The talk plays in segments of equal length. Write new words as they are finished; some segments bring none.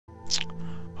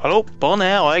Hallo, Abonner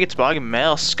her, og jeg er tilbake med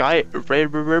mer Skyrim.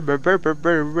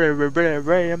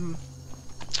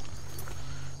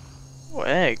 Og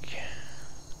jeg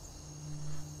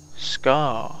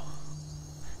skal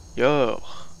gjøre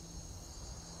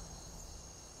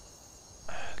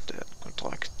det er en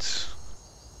kontrakt.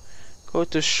 Go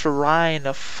to Shrine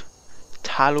of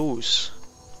Talos.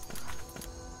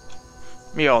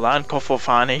 Vi gjør den, hvorfor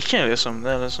faen ikke, liksom,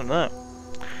 det er liksom det.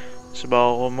 Så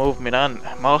bare remove med den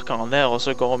markeren der, og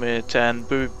så går vi til en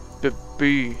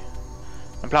by.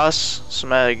 En plass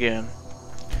som jeg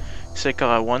sikkert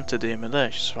er wanted i, men det er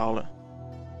ikke så farlig.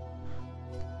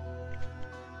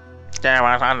 Det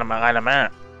var sånn man regner med.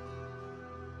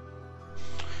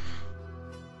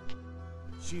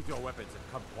 Sheath your weapons and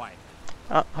come quiet.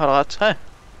 Ja, har du rett. Hei.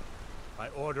 By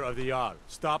order of the Jarl,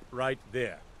 stop right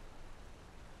there.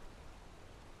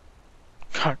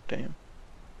 God damn.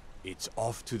 It's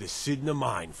off to the Sidna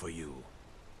mine for you.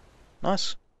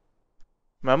 Nice.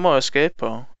 Men jeg må escape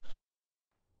her.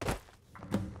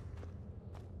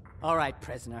 All right,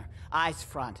 prisoner. Eyes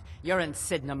front. You're in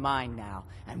Sidna mine now,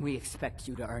 and we expect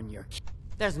you to earn your keep.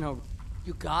 There's no...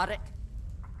 You got it?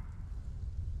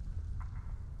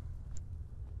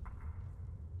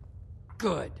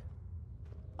 Good.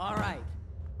 All right.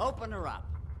 Open her up.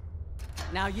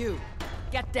 Now you,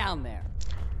 get down there.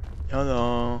 Ja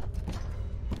da.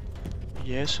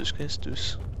 Jesus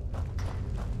Kristus.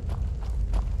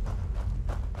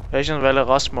 Det er ikke en veldig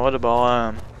rask måte,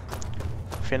 bare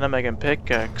finne meg en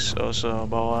pickaxe, og så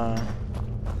bare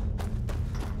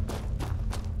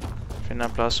finne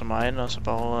en plass som en, og så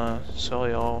bare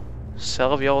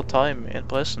serve your time in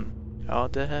prison. Ja,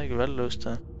 det har jeg veldig lyst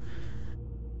til.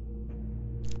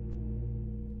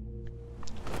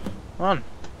 Mann.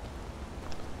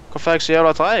 Hvorfor er jeg så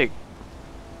jævla treg?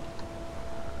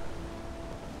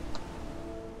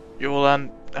 Jo,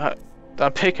 den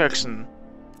pickaxen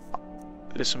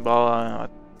liksom bare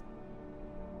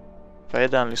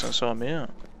feide den liksom så mye.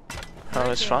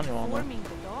 Høres faen jo an.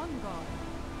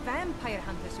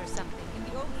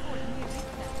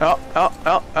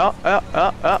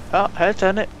 Helt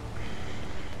enig.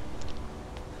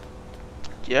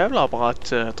 Jævla bra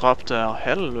trapp der,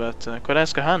 helvete. Hvor er det jeg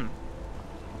skal hen?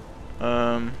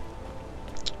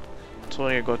 Tror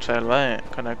jeg har gått feil vei.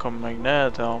 Kan jeg komme meg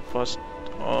ned her først?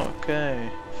 Ok.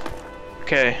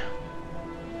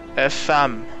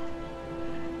 F5.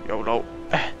 YOLO.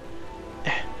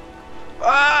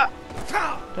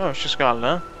 Det var ikke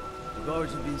skalle.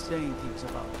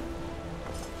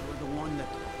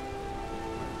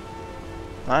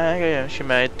 Nei, jeg er ikke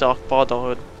med i Dark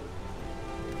Brotherhood.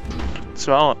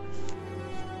 Dessverre.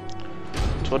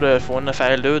 Tror du har funnet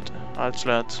feil ut, alt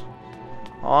slett.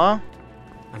 Ja?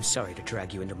 I'm sorry to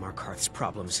drag you into Markarth's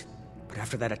problems, but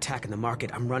after that attack in the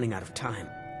market, I'm running out of time.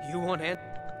 You want it?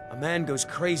 A man goes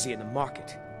crazy in the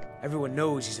market. Everyone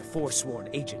knows he's a forsworn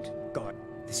agent. God,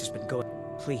 this has been going...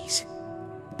 Please,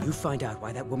 you find out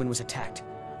why that woman was attacked,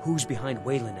 who's behind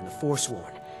Wayland and the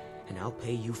forsworn, and I'll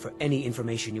pay you for any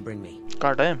information you bring me.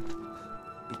 God damn.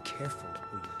 Be careful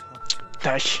who you talk to.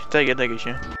 Nei, det gidder jeg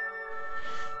ikke.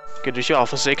 Gidder ikke være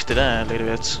forsiktig, det er litt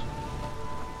vits.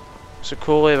 Så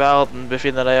hvor i verden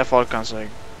befinner de folkene seg?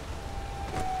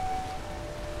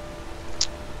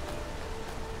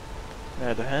 Hva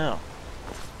er det her?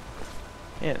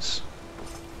 Yes.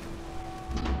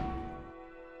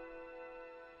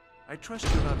 I trust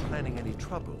you're not planning any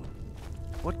trouble.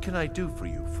 What can I do for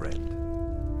you, friend?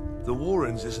 The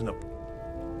Warrens isn't a...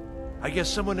 I guess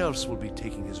someone else will be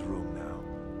taking his room now.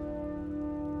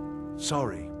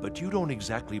 Sorry, but you don't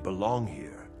exactly belong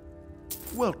here.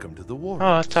 Welcome to the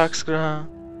Warrens. Takk skal du ha.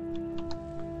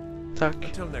 Takk.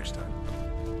 Until next time.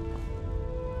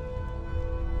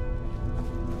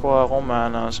 Hvor er rommet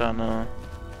henne, sånn?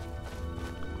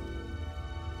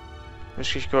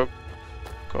 Husker ikke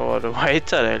hva det var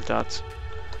etter det hele tatt.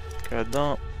 Kødda.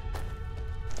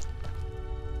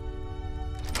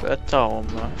 Dette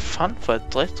rommet. Faen for et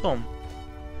drittrom.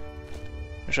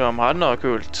 Se om jeg hadde noe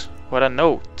kult. What a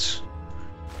note.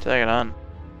 Det er den.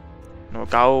 Noe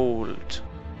gold.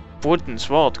 Wooden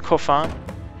sword. Hva faen?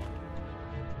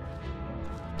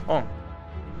 Åh.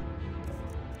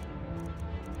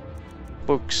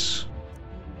 Books.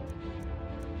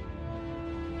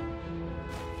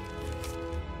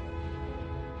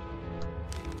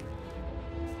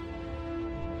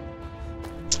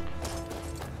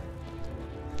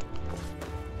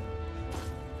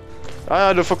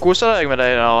 Ja, du får kose deg med de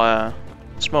der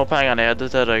små pengene jeg hadde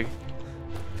til deg.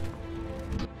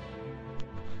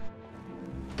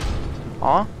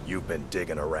 Ja? You've been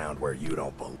digging around where you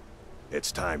don't belong.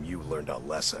 It's time you learned a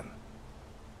lesson.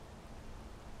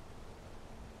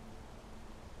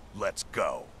 Let's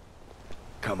go.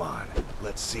 Come on,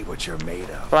 let's see what you're made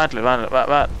of. Vent litt,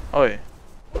 vent. Oi.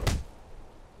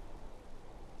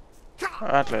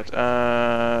 Vent litt.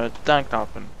 Den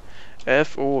knappen.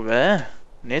 FOV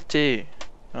 90.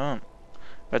 Ja.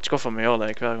 Vet ikke hvorfor vi gjør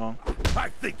det hver gang. I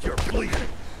think you're bleeding.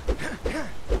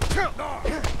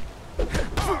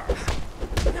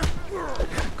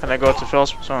 Kan jeg gå til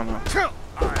første person nå?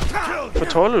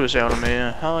 Fortåler du så jævla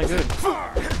mye? Herregud.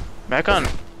 Men jeg kan...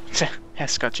 Jeg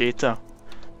skal cheate.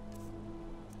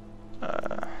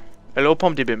 Jeg lurer på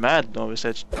om de blir mad nå hvis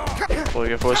jeg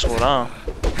bruker fosfor der.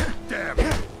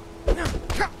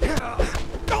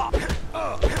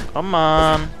 Come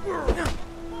on.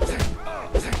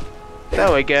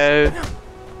 There we go.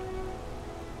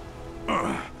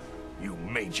 You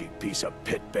mangy piece of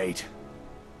pit bait.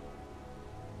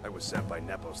 I was sent by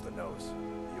Nepos the Nose.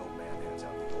 The old man hands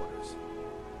out the orders.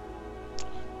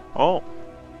 Oh.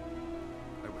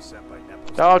 I was sent by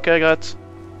Nepos. Ja, okay, greit.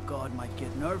 God might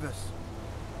get nervous.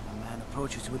 A man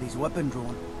approaches with his weapon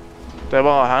drawn. Det er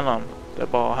bare hendene. Det er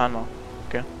bare hendene.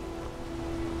 Ok.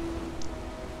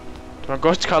 Du kan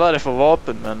godt kalle det for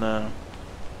våpen, men...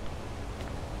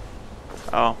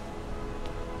 Ja. I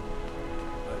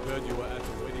heard you were at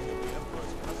the wedding of the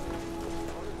Emperor's cousin.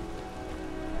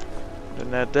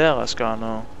 Den er der jeg skal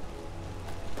nå.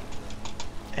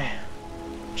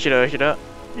 Ikke det, ikke det.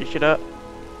 Ikke det.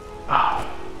 Ah.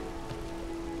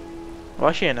 Var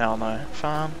ikke inn her, nei.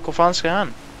 Faen. Hvor faen skal jeg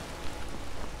hen?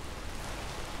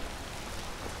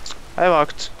 Hei,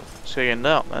 vakt. Skal jeg inn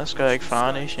der? Det skal jeg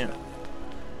faen ikke.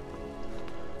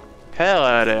 Her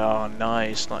er det, ja.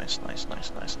 Nice.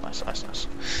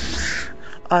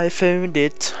 I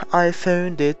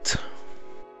found it.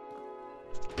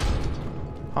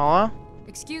 Halla?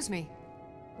 Excuse me.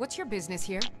 What's your business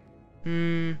here?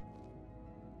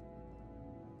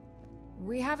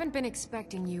 We haven't been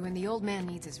expecting you, and the old man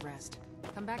needs his rest.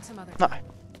 Come back some other time. Nei.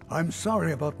 I'm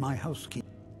sorry about my housekeeping.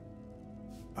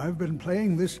 I've been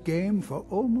playing this game for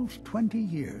almost 20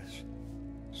 years,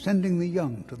 sending the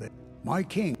young to my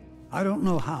king. I don't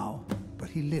know how, but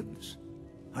he lives.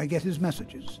 I get his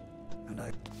messages, and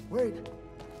I... Wait.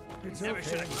 It's okay.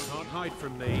 You can't hide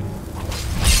from me.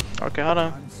 Okay, ha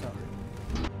det. I'm sorry.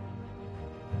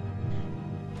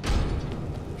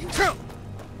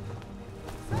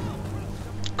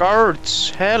 Guards,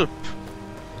 help!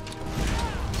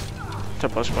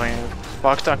 Jeg bare springer.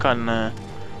 Vakten kan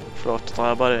få lov til å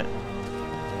drepe dem.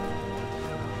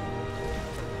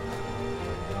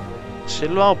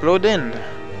 Silver blood in.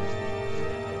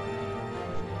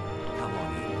 Come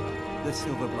on in. The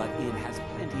Silverblood Inn has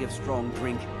plenty of strong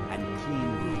drink and clean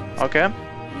rooms. Okay.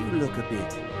 You look a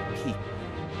bit peaked.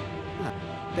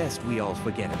 Best we all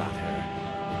forget about her.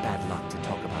 Bad luck to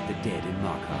talk about the dead in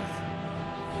Markarth.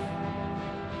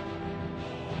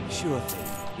 Sure thing.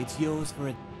 It's yours for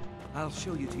a... I'll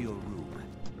show you to your room.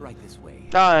 Right this way.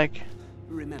 Takk.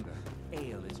 Remember,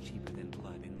 ale is cheaper than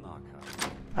blood in Markarth.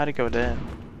 How'd it go there?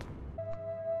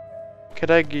 Hva er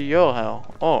det jeg gjør her?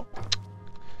 Åh.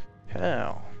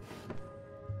 Her.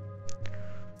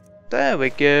 There we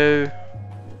go.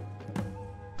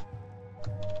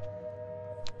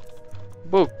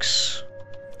 Books.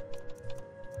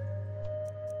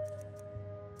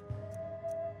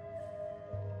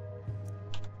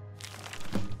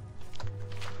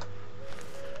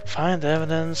 Find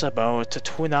evidence about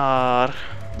Tunar.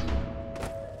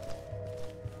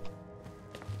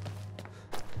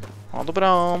 Ha det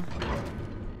bra.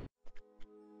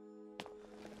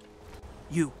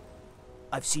 You.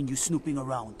 I've seen you snooping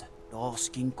around,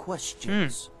 asking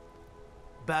questions.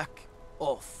 Back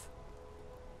off.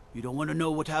 You don't want to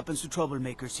know what happens to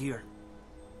troublemakers here.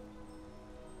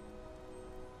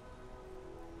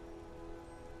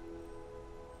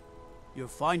 You're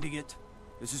finding it.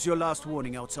 This is your last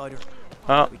warning, outsider.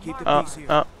 We keep the peace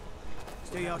here.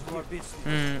 Stay out of our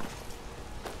business.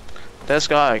 Det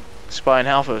skal jeg. Spine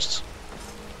her først.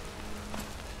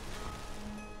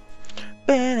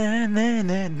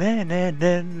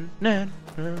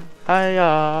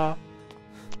 Hiya.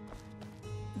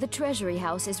 The Treasury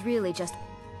House is really just...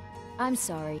 I'm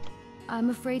sorry. I'm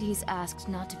afraid he's asked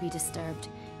not to be disturbed.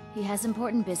 He has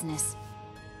important business.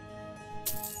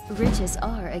 Riches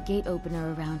are a gate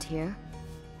opener around here.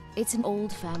 It's an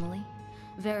old family,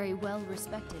 very well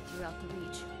respected throughout the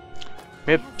Reach.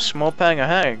 Med småpenger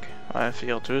her. Nei,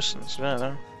 4000, så det er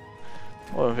det.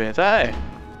 Hvor fint, hei.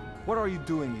 What are you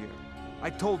doing here? I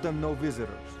told them no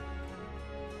visitors.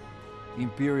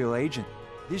 Imperial agent,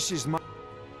 this is my...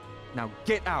 Now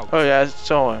get out! Oh yeah,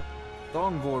 sorry.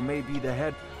 Thongvor may be the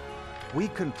head. We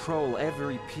control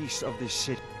every piece of this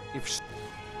city. If...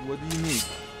 What do you need?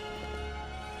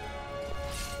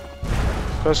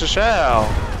 Hva som skjer?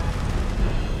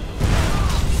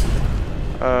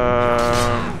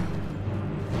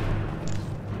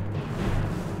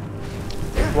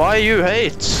 Why you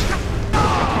hate?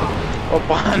 Og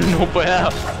brann oppå her.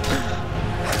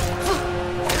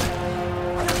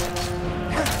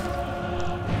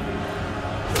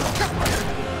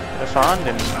 Det er faen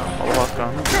din overrasker.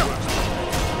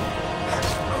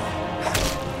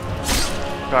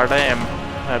 God damn.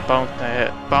 Det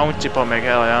er bounty på meg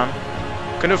her igjen.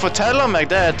 Kan du fortelle meg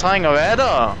det jeg trenger å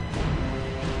vite?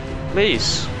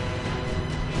 Please.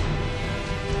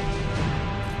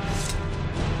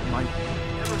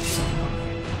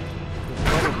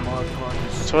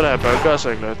 Jeg tror det bugger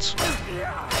seg litt.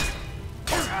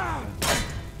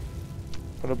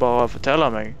 Kan du bare fortelle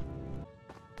meg?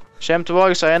 Kjem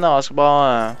tilbake senere, jeg skal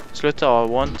bare slutte å ha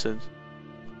wanted.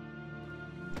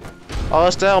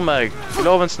 Arrester meg! I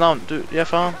lovens navn. Du, ja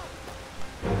faen.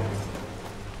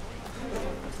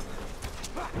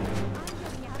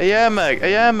 Jeg gir meg!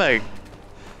 Jeg gir meg!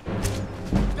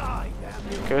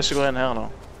 Ok, hvis jeg går inn her nå.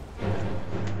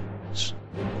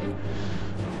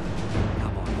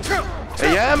 Jeg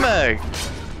gir meg!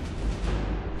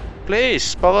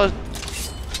 Please, bare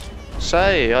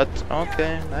si at... Ok,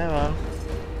 nei vel.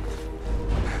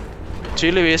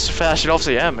 Tydeligvis får jeg ikke lov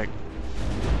til å gi meg.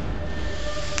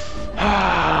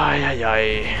 Ai, ai, ai.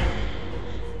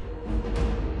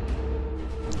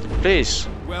 Please.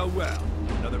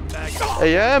 Jeg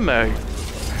gir meg.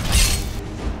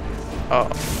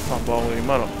 Faen, bare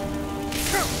rime da.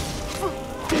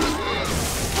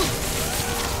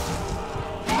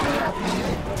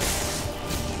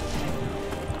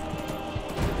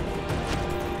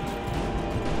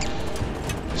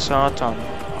 Satan.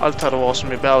 Alt hadde vært så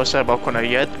mye bedre hvis jeg bare kunne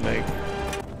gitt meg.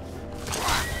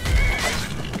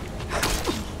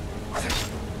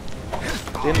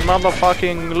 Din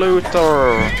motherfucking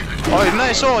looter! Oi,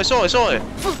 nei, sorry!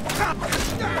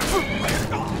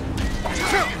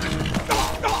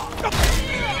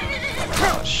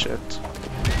 Ah, shit.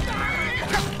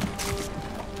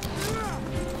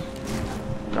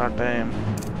 God damn.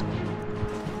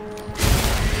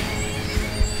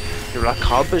 Jævla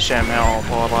krabbe kommer her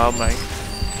for å drepe meg.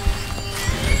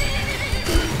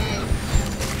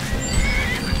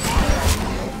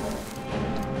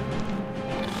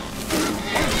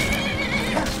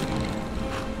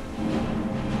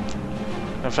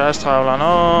 Fast traveler nå.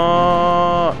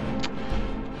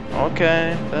 Ok,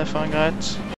 det er faen greit.